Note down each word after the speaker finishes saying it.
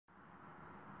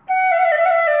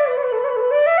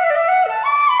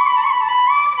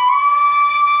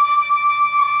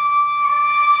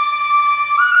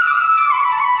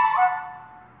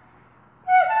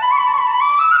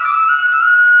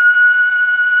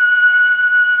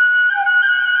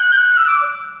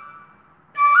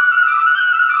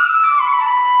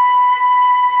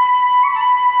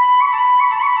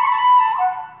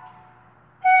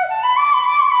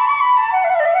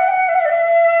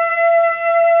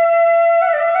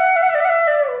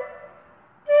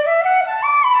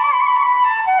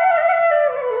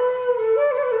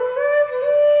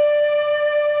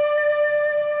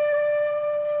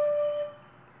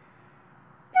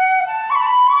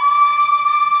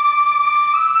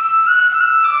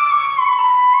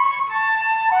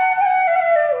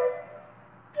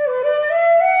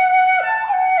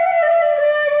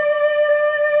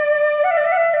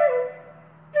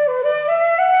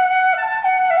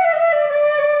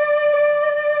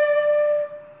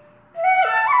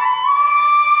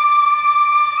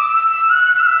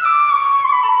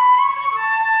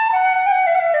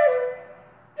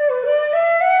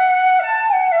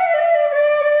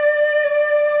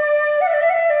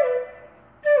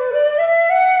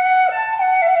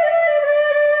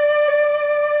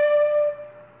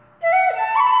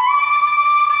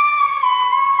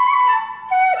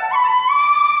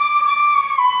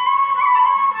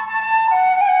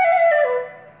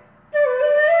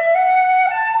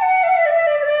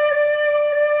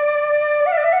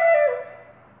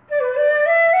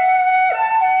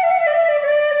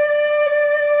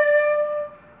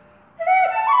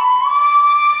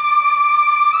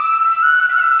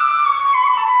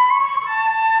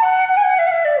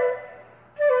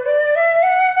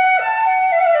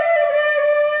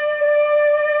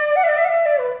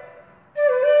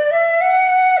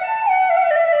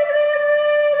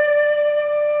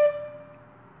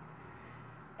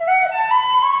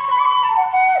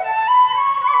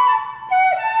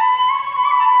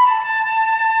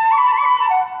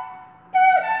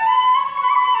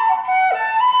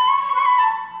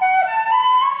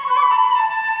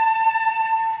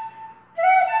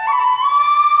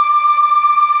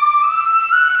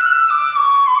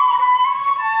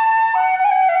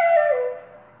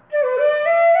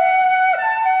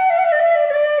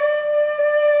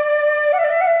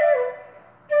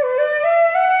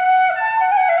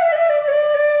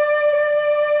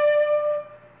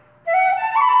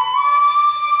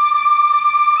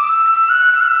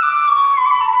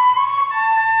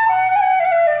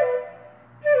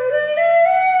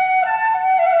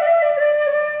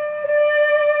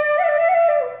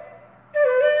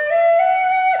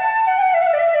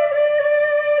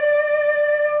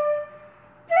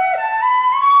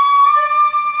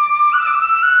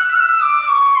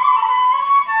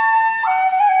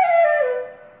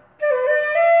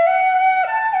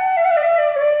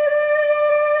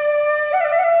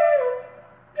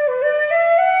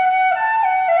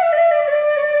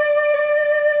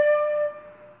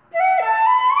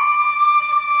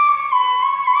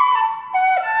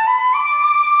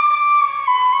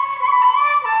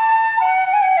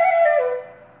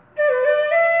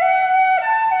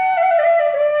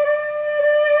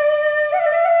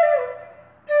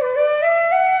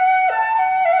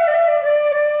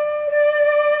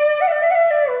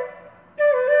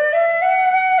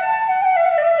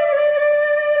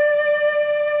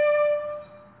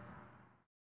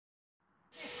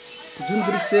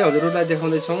चाहिँ हजुरहरूलाई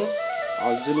देखाउँदैछौँ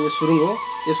जुन यो सुरुङ हो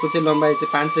यसको चाहिँ लम्बाइ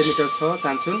चाहिँ 500 मिटर छ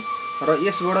चान्चुन र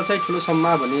यसबाट चाहिँ ठुलो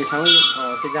सम्मा भन्ने ठाउँ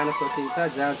चाहिँ जान सकिन्छ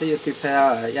जहाँ चाहिँ यो तीर्थ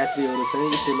यात्रीहरू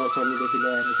चाहिँ स्टिमर चढ्नेदेखि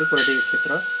ल्याएर चाहिँ पर्यटकीय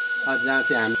क्षेत्र जहाँ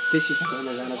चाहिँ हामी त्यस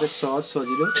स्थानमा जान चाहिँ सहज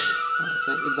सजिलो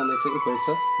चाहिँ एकदमै चाहिँ उपयुक्त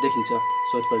देखिन्छ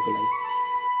सोधपर्को लागि।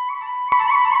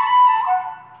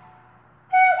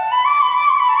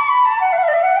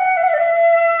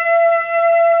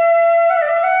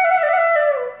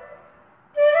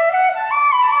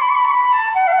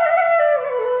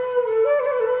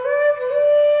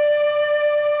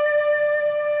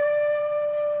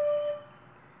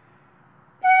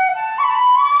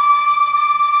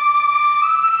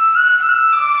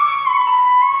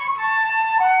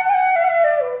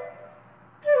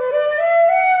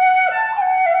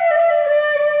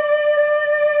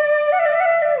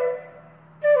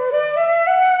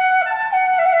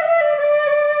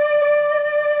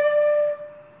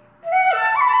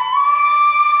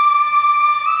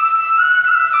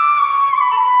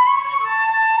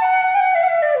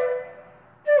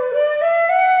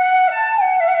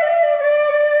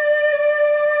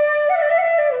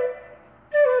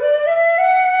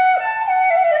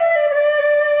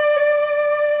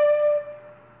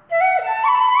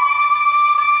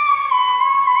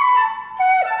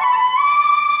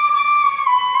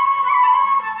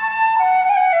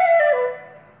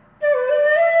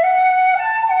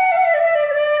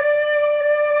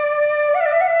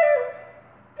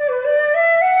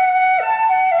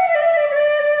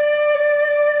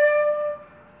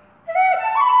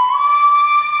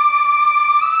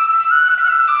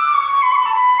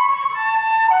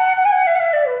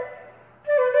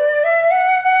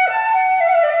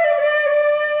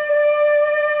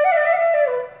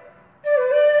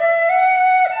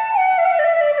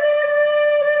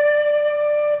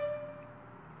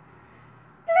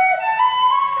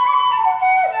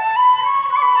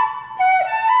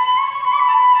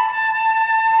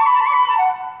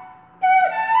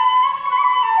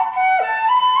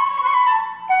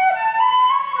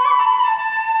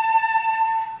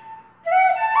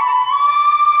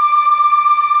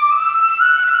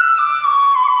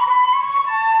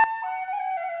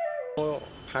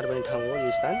 फाँड बन्ने ठाउँ हो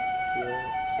यो स्थान। यो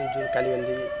चाहिँ जुन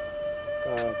कालीबन्दी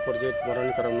प्रोजेक्ट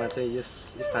बनाउने क्रममा चाहिँ यस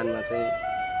स्थानमा चाहिँ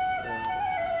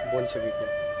बनिसकेको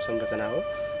संरचना हो।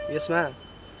 यसमा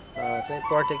चाहिँ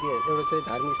पर्यटकीय एउटा चाहिँ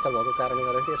धार्मिक स्थल भएको कारणले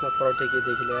गर्दाखेरि यसमा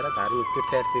पर्यटकीयदेखि लिएर धार्मिक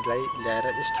तीर्थयात्रीलाई ल्याएर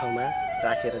यस ठाउँमा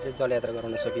राखेर चाहिँ जलयात्रा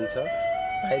गराउन सकिन्छ।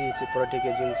 बाहिरी चाहिँ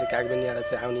पर्यटकीय जुन चाहिँ कागबेनीबाट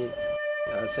चाहिँ आउने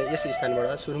चाहिँ यस स्थानबाट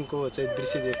सुरुङको चाहिँ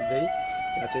दृश्य देख्दै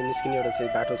चाहिँ निस्किने एउटा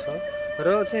चाहिँ बाटो छ र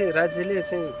चाहिँ राज्यले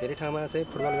चाहिँ धेरै ठाउँमा चाहिँ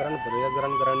फुटबल ग्राउन्ड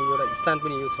गराउने एउटा स्थान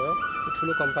पनि यो छ।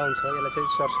 ठुलो कम्पाउन्ड छ, यसलाई चाहिँ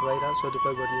सरसफाइ र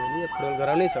सदुपयोग गर्ने हो भने यो फुटबल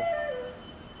ग्राउन्ड नै छ।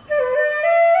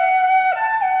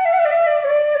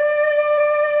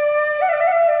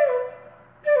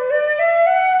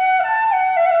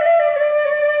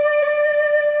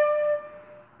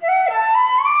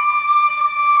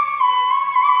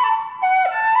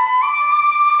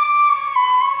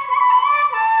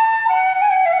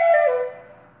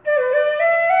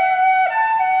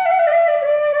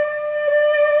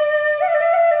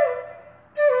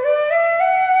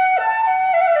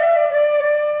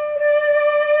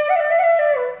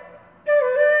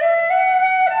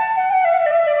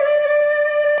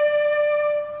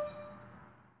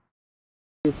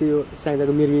 यो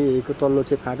साइदाको मिर्मीको तल्लो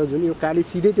चाहिँ फाटो जुन यो काली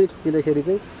सिधै चाहिँ ठोकिँदाखेरि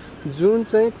चाहिँ जुन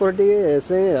चाहिँ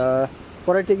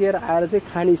पर्यटकीय आएर चाहिँ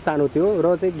खाने स्थान हो त्यो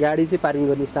र चाहिँ गाडी चाहिँ पार्किङ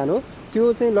गर्ने स्थान हो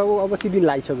त्यो चाहिँ लगभग अब सिदिन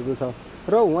लागिसकेको छ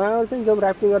र उहाँहरू चाहिँ जब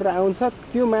राफ्टिङ गरेर आउँछ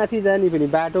त्यो माथि जाने पनि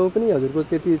बाटो पनि हजुरको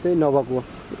त्यति चाहिँ नभएको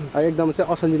एकदम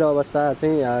चाहिँ असजिलो अवस्था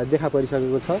चाहिँ देखा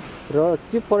परिसकेको छ र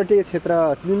त्यो पर्यटकीय क्षेत्र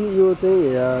जुन यो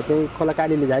चाहिँ खोला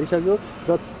कालीले झारिसक्यो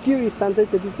र त्यो स्थान चाहिँ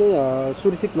त्यति चाहिँ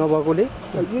सुरक्षित नभएकोले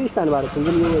यो स्थानबाट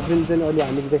चाहिँ जुन चाहिँ अहिले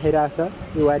हामीले देखाइरहेको छ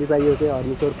यो वारिपारी यो चाहिँ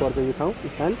हर्निचौर पर्छ यो ठाउँ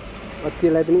स्थान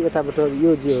त्यसलाई पनि यताबाट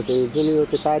यो जे हो चाहिँ जुन यो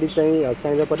चाहिँ पारी चाहिँ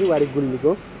साइदापट्टि वारी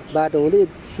गुल्मीको बाटो हुँदै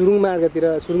सुरुङ मार्गतिर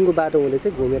सुरुङको बाटो हुँदै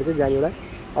चाहिँ घुमेर चाहिँ जाने एउटा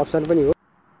अप्सन पनि हो।